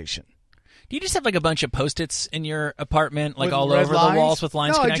Foundation. Do you just have like a bunch of Post-its in your apartment, like with all over lines? the walls with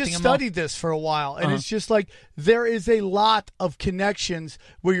lines connecting them? No, I just studied this for a while, and it's just like there is a lot of connections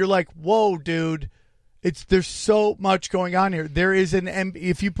where you're like, whoa, dude. There's so much going on here. There is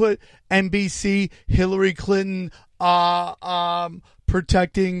if you put NBC, Hillary Clinton,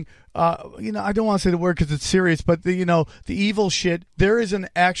 protecting, I don't want to say the word because it's serious, but the evil shit. There is an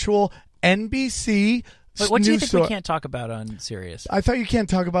actual NBC What do you news think story. we can't talk about on Sirius? I thought you can't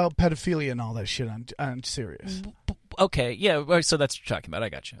talk about pedophilia and all that shit on Sirius. Okay, yeah, so that's what you're talking about. I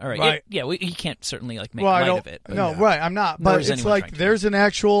got you. All right. Right. Yeah, you can't certainly make Well, light of it. But no, right, I'm not. Nor But is it's anyone like trying to. there's an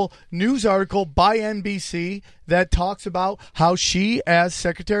actual news article by NBC that talks about how she, as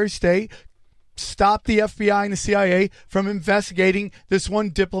Secretary of State, stopped the FBI and the CIA from investigating this one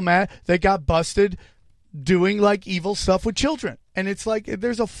diplomat that got busted doing like evil stuff with children. And it's like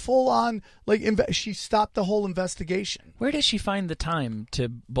there's a full-on like she stopped the whole investigation. Where does she find the time to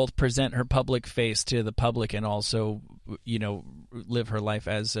both present her public face to the public and also, live her life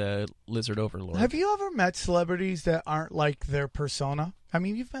as a lizard overlord? Have you ever met celebrities that aren't like their persona? I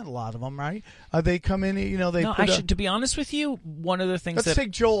mean, you've met a lot of them, right? They come in, they No, put to be honest with you, one of the things let's that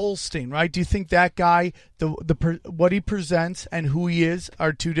take Joel Osteen, right? Do you think that guy, what he presents and who he is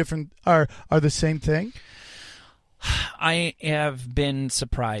are two different are the same thing? I have been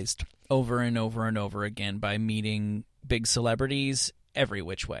surprised over and over and over again by meeting big celebrities every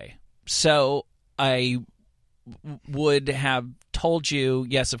which way. So I would have told you,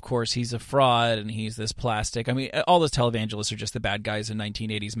 yes, of course, he's a fraud and he's this plastic. I mean, all those televangelists are just the bad guys in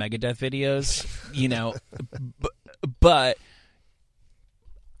 1980s Megadeth videos, but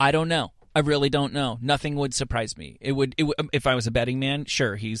I don't know. I really don't know. Nothing would surprise me. It would if I was a betting man,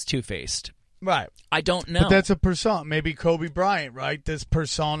 sure, he's two-faced. Right. I don't know. But that's a persona. Maybe Kobe Bryant, right? This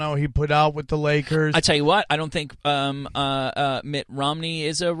persona he put out with the Lakers. I tell you what, I don't think Mitt Romney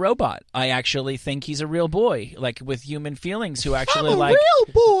is a robot. I actually think he's a real boy, like with human feelings, who actually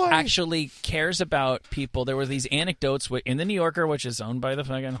real boy. actually cares about people. There were these anecdotes in the New Yorker, which is owned by the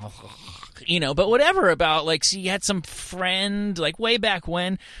fucking, but whatever about like she had some friend like way back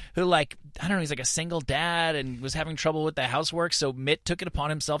when who like I don't know, he's like a single dad and was having trouble with the housework, so Mitt took it upon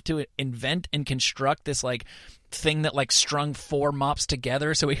himself to invent and construct this like thing that like strung 4 mops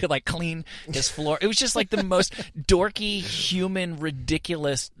together so he could like clean his floor. It was just like the most dorky, human,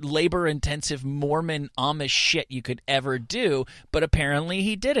 ridiculous, labor-intensive Mormon Amish shit you could ever do, but apparently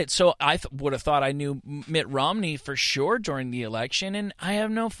he did it. So I would have thought I knew Mitt Romney for sure during the election, and I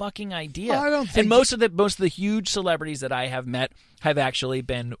have no fucking idea. I don't think and most of the huge celebrities that I have met have actually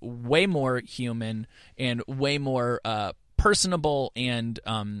been way more human and way more personable, and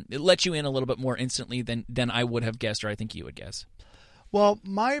it lets you in a little bit more instantly than I would have guessed, or I think you would guess. Well,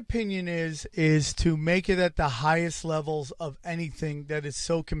 my opinion is to make it at the highest levels of anything that is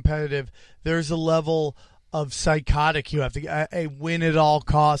so competitive. There's a level of psychotic you have to a win at all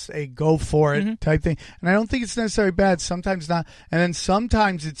costs, a go for it type thing. And I don't think it's necessarily bad. Sometimes not. And then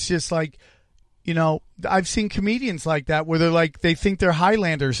sometimes it's just like, I've seen comedians like that where they're like they think they're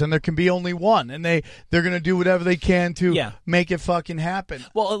Highlanders and there can be only one, and they're going to do whatever they can to make it fucking happen.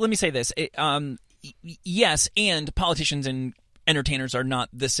 Well, let me say this. Yes, and politicians and entertainers are not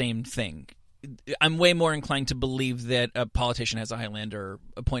the same thing. I'm way more inclined to believe that a politician has a Highlander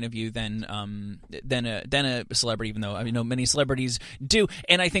point of view than a celebrity, even though I know many celebrities do.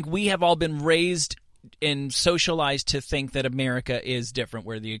 And I think we have all been raised and socialized to think that America is different.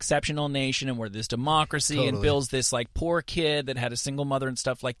 We're the exceptional nation and we're this democracy, and Bill's this like poor kid that had a single mother and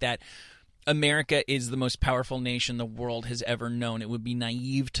stuff like that. America is the most powerful nation the world has ever known. It would be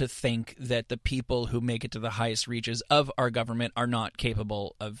naive to think that the people who make it to the highest reaches of our government are not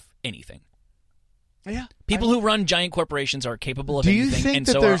capable of anything. Yeah. People who run giant corporations are capable of anything. anything. Do you think and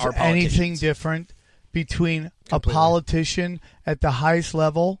that so there's are our anything different between a politician at the highest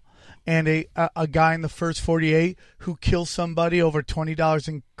level and a guy in the first 48 who kills somebody over $20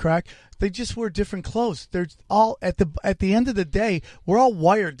 in crack? They just wear different clothes. They're all at the end of the day, we're all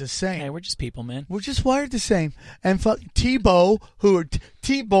wired the same. Hey, we're just people, man. We're just wired the same. And Tebow,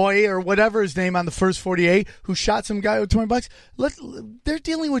 T-Boy or whatever his name on the first 48, who shot some guy with $20. They're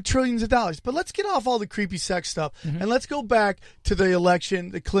dealing with trillions of dollars. But let's get off all the creepy sex stuff and let's go back to the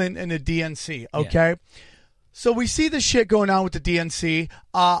election, the Clinton and the DNC. Okay. Yeah. So we see the shit going on with the DNC.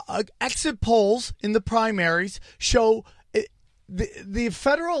 Exit polls in the primaries show the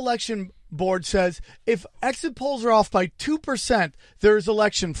Federal Election Board says if exit polls are off by 2%, there is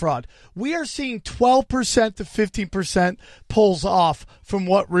election fraud. We are seeing 12% to 15% polls off from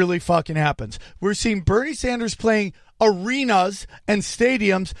what really fucking happens. We're seeing Bernie Sanders playing arenas and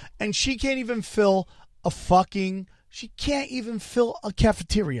stadiums, and she can't even fill a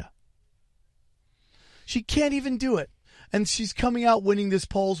cafeteria. She can't even do it. And she's coming out winning these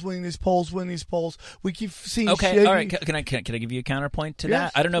polls. We keep seeing Okay, all right. Can I give you a counterpoint to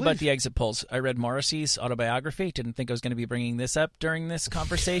that? I don't know please. about the exit polls. I read Morrissey's autobiography. Didn't think I was going to be bringing this up during this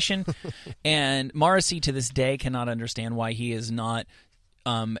conversation. And Morrissey, to this day, cannot understand why he is not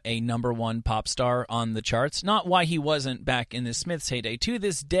a number one pop star on the charts. Not why he wasn't back in the Smiths' heyday to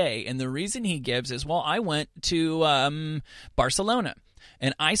this day. And the reason he gives is, well, I went to Barcelona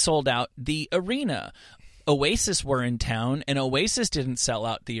and I sold out the arena. Oasis were in town, and Oasis didn't sell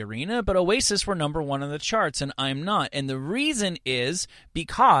out the arena, but Oasis were number one on the charts, and I'm not. And the reason is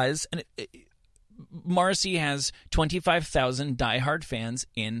because Morrissey has 25,000 diehard fans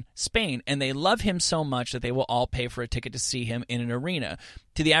in Spain, and they love him so much that they will all pay for a ticket to see him in an arena.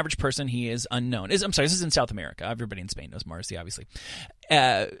 To the average person, he is unknown. I'm sorry, this is in South America. Everybody in Spain knows Morrissey, obviously.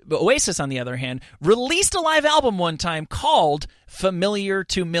 But Oasis, on the other hand, released a live album one time called Familiar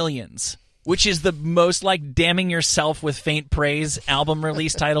to Millions, which is the most like damning yourself with faint praise album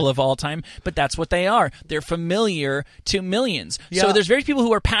release title of all time, but that's what they are. They're familiar to millions. Yeah. So there's very few people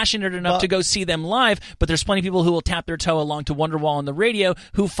who are passionate enough to go see them live, but there's plenty of people who will tap their toe along to Wonderwall on the radio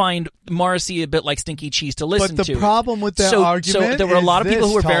who find Morrissey a bit like stinky cheese to listen to. But the problem with that argument there were a lot of people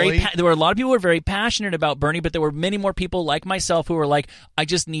who were Tully. there were a lot of people who were very passionate about Bernie, but there were many more people like myself who were like, I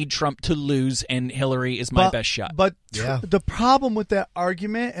just need Trump to lose and Hillary is my best shot. But the problem with that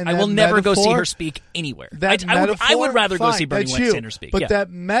argument, and I will never go see her speak anywhere. I would rather go see Bernie Sanders speak. But that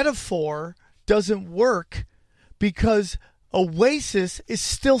metaphor doesn't work because Oasis is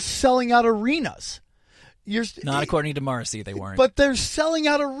still selling out arenas. Not according to Morrissey, they weren't. But they're selling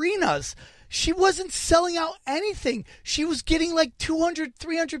out arenas. She wasn't selling out anything. She was getting like 200,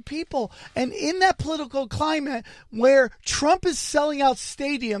 300 people. And in that political climate where Trump is selling out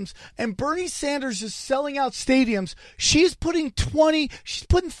stadiums and Bernie Sanders is selling out stadiums, she's putting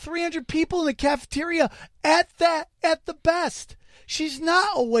 300 people in the cafeteria at the best. She's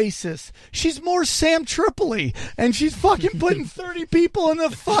not Oasis. She's more Sam Tripoli, and she's fucking putting 30 people in the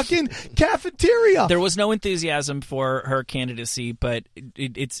fucking cafeteria. There was no enthusiasm for her candidacy, but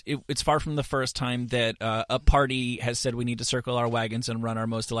it's far from the first time that a party has said we need to circle our wagons and run our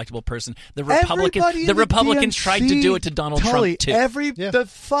most electable person. The Republicans tried to do it to Donald Trump too. The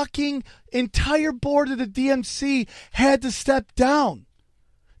fucking entire board of the DNC had to step down.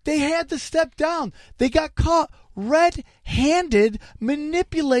 They had to step down. They got caught red-handed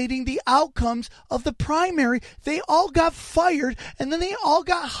manipulating the outcomes of the primary. They all got fired, and then they all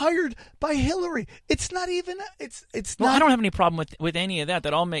got hired by Hillary. It's not even. It's well, not. I don't have any problem with any of that.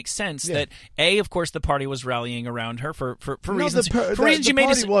 That all makes sense. Yeah. That of course, the party was rallying around her for reasons. For reasons you made.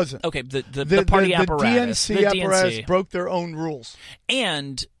 The party wasn't. Okay, the party apparatus. The DNC apparatus broke their own rules,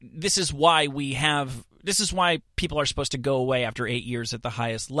 and this is why we have. This is why people are supposed to go away after 8 years at the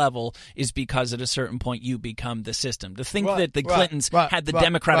highest level, is because at a certain point you become the system. To think that the Clintons had the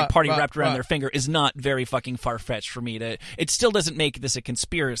Democratic Party wrapped around their finger is not very fucking far-fetched for me to... It still doesn't make this a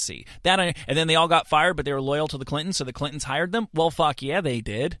conspiracy. And then they all got fired, but they were loyal to the Clintons, so the Clintons hired them? Well, fuck yeah, they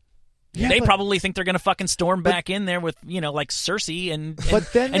did. Yeah, they probably think they're going to fucking storm back in there with, like Cersei and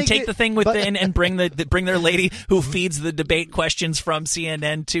take the thing and bring their lady who feeds the debate questions from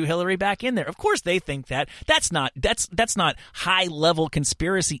CNN to Hillary back in there. Of course they think that. That's not high level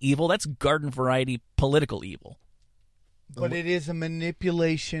conspiracy evil. That's garden variety political evil. But it is a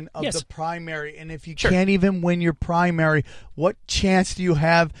manipulation of the primary. And if you can't even win your primary, what chance do you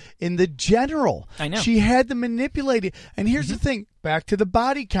have in the general? I know. She had to manipulate it. And here's the thing. Back to the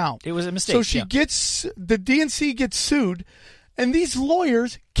body count. It was a mistake. So the DNC gets sued, and these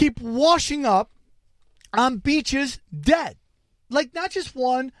lawyers keep washing up on beaches dead. Like not just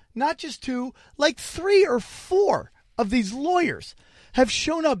one, not just two, like 3 or 4 of these lawyers have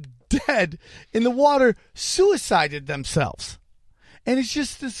shown up dead in the water, suicided themselves. And it's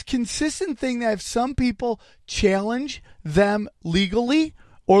just this consistent thing that if some people challenge them legally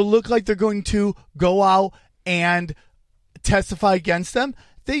or look like they're going to go out and testify against them,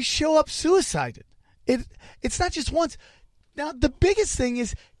 they show up suicided. It's not just once. Now the biggest thing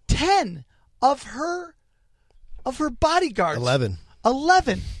is 10 of her bodyguards.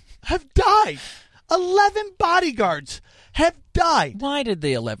 11 have died. 11 bodyguards have died. Why did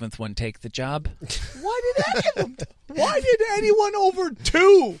the 11th one take the job? Why did anyone over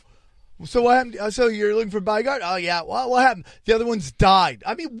 2? So what happened? So you're looking for a bodyguard? Oh yeah. What happened? The other one's died.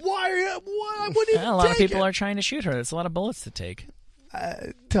 I mean, why? A lot of people are trying to shoot her. It's a lot of bullets to take.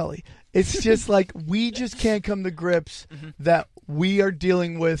 Tully, it's just like we just can't come to grips that we are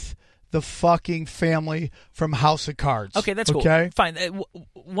dealing with the fucking family from House of Cards. Okay, that's cool. Okay? Fine.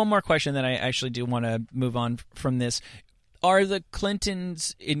 One more question that I actually do want to move on from this. Are the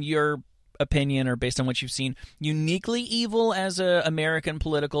Clintons, in your opinion or based on what you've seen, uniquely evil as an American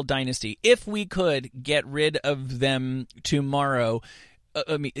political dynasty? If we could get rid of them tomorrow,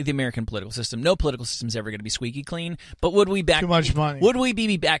 the American political system. No political system is ever going to be squeaky clean. But would we Too much money. Would we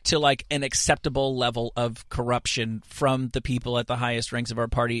be back to like an acceptable level of corruption from the people at the highest ranks of our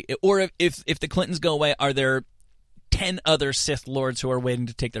party? Or if the Clintons go away, are there 10 other Sith Lords who are waiting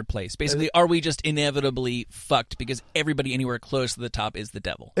to take their place? Basically, are we just inevitably fucked because everybody anywhere close to the top is the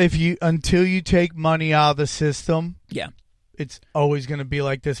devil? Until you take money out of the system, Yeah. it's always going to be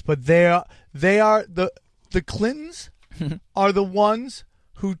like this. But they are the Clintons are the ones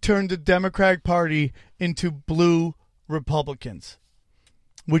who turned the Democratic Party into blue Republicans,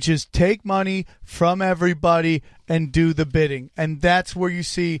 which is take money from everybody and do the bidding. And that's where you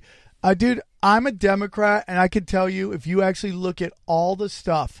see, dude, I'm a Democrat, and I can tell you, if you actually look at all the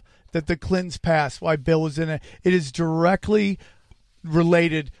stuff that the Clintons passed while Bill was in it, it is directly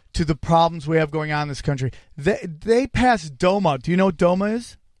related to the problems we have going on in this country. They passed DOMA. Do you know what DOMA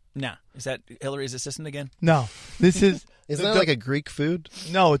is? No. Is that Hillary's assistant again? No. This is... Isn't that like a Greek food?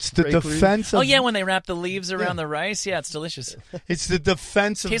 No, it's the Grapefruit? defense of... Oh, yeah, when they wrap the leaves around the rice? Yeah, it's delicious. It's the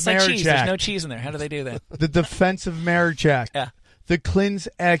Defense of Tastes like Marriage cheese. Act. There's no cheese in there. How do they do that? The Defense of Marriage Act. Yeah. The Clintons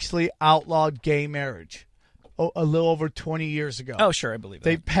actually outlawed gay marriage a little over 20 years ago. Oh, sure, I believe that.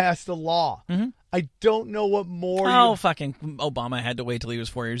 They passed a law. Mm-hmm. I don't know what more... Oh, fucking Obama had to wait till he was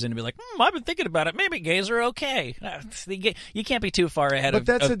 4 years in to be like, I've been thinking about it. Maybe gays are okay. You can't be too far ahead of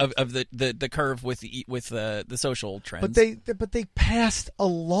the curve with the social trends. But they passed a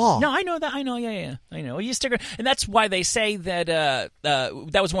law. No, I know that. I know. Yeah. I know. You stick, and that's why they say that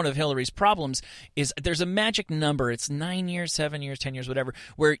that was one of Hillary's problems. Is there's a magic number? It's 9 years, 7 years, 10 years, whatever,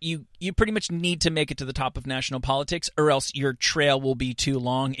 where you pretty much need to make it to the top of national politics, or else your trail will be too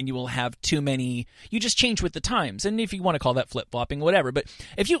long and you will have too many. You just change with the times, and if you want to call that flip-flopping, whatever. But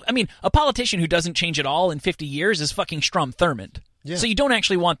a politician who doesn't change at all in 50 years is fucking Strom Thurmond. Yeah. So you don't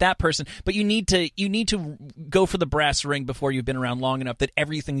actually want that person, but you need to go for the brass ring before you've been around long enough that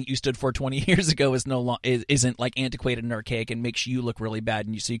everything that you stood for 20 years ago isn't like antiquated and archaic and makes you look really bad,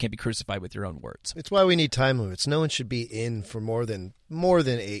 and so you can't be crucified with your own words. It's why we need time limits. No one should be in for more than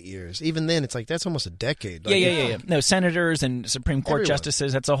 8 years. Even then, it's like that's almost a decade. Like, Yeah. No, senators and Supreme Court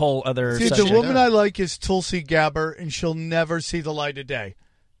justices. That's a whole other. See, subject. the woman I like is Tulsi Gabbard, and she'll never see the light of day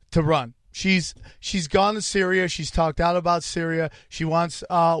to run. She's gone to Syria. She's talked out about Syria. She wants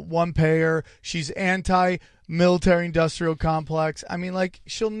one payer. She's anti-military industrial complex. I mean, like,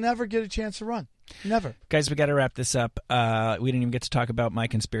 she'll never get a chance to run. Never. Guys, we got to wrap this up. We didn't even get to talk about my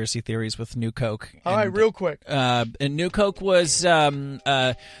conspiracy theories with New Coke. All right, real quick. And New Coke was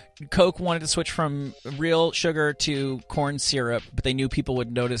Coke wanted to switch from real sugar to corn syrup, but they knew people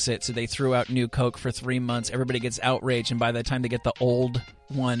would notice it, so they threw out New Coke for 3 months. Everybody gets outraged, and by the time they get the old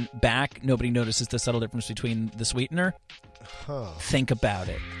one back, nobody notices the subtle difference between the sweetener. Huh. Think about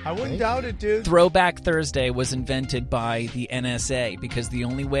it. I wouldn't doubt it, dude. Throwback Thursday was invented by the NSA because the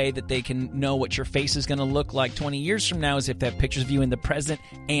only way that they can know what your face is going to look like 20 years from now is if they have pictures of you in the present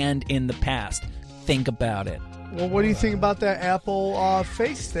and in the past. Think about it. Well, what do you think about that Apple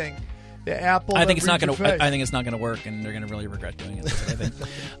face thing? The Apple. I think it's not going to. I think it's not going to work, and they're going to really regret doing it. That's what I think.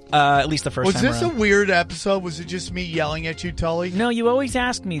 At least the first time around. Was this a weird episode? Was it just me yelling at you, Tully? No, you always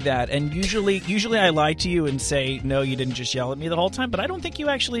ask me that, and usually I lie to you and say no, you didn't just yell at me the whole time. But I don't think you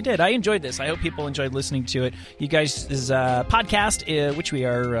actually did. I enjoyed this. I hope people enjoyed listening to it. You guys' podcast, which we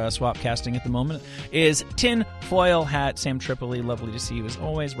are swap casting at the moment, is Tin Foil Hat. Sam Tripoli, lovely to see you as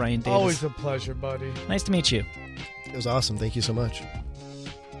always. Ryan Davis, always a pleasure, buddy. Nice to meet you. It was awesome. Thank you so much.